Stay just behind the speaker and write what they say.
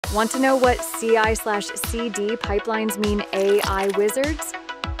Want to know what CI/CD pipelines mean, AI wizards?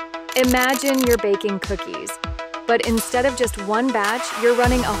 Imagine you're baking cookies, but instead of just one batch, you're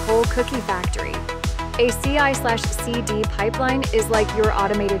running a whole cookie factory. A CI/CD pipeline is like your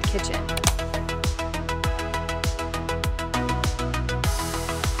automated kitchen.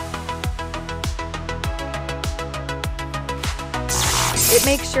 It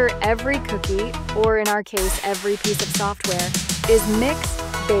makes sure every cookie, or in our case, every piece of software, is mixed,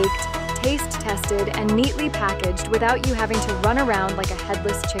 baked, taste tested, and neatly packaged without you having to run around like a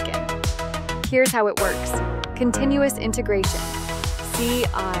headless chicken. Here's how it works. Continuous integration.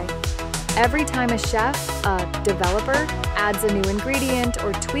 CI. Every time a chef, a developer, adds a new ingredient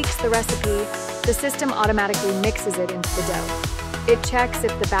or tweaks the recipe, the system automatically mixes it into the dough. It checks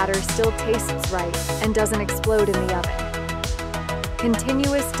if the batter still tastes right and doesn't explode in the oven.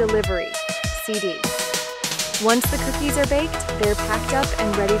 Continuous delivery. CD. Once the cookies are baked, they're packed up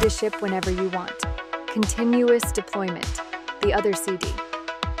and ready to ship whenever you want. Continuous deployment, the other CD.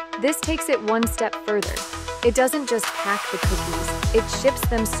 This takes it one step further. It doesn't just pack the cookies, it ships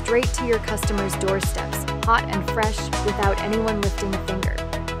them straight to your customers' doorsteps, hot and fresh, without anyone lifting a finger.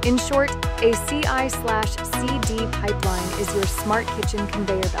 In short, a CI/CD pipeline is your smart kitchen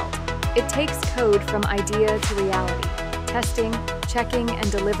conveyor belt. It takes code from idea to reality, testing, checking,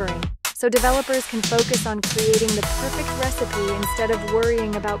 and delivering, so developers can focus on creating the perfect recipe instead of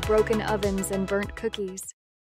worrying about broken ovens and burnt cookies.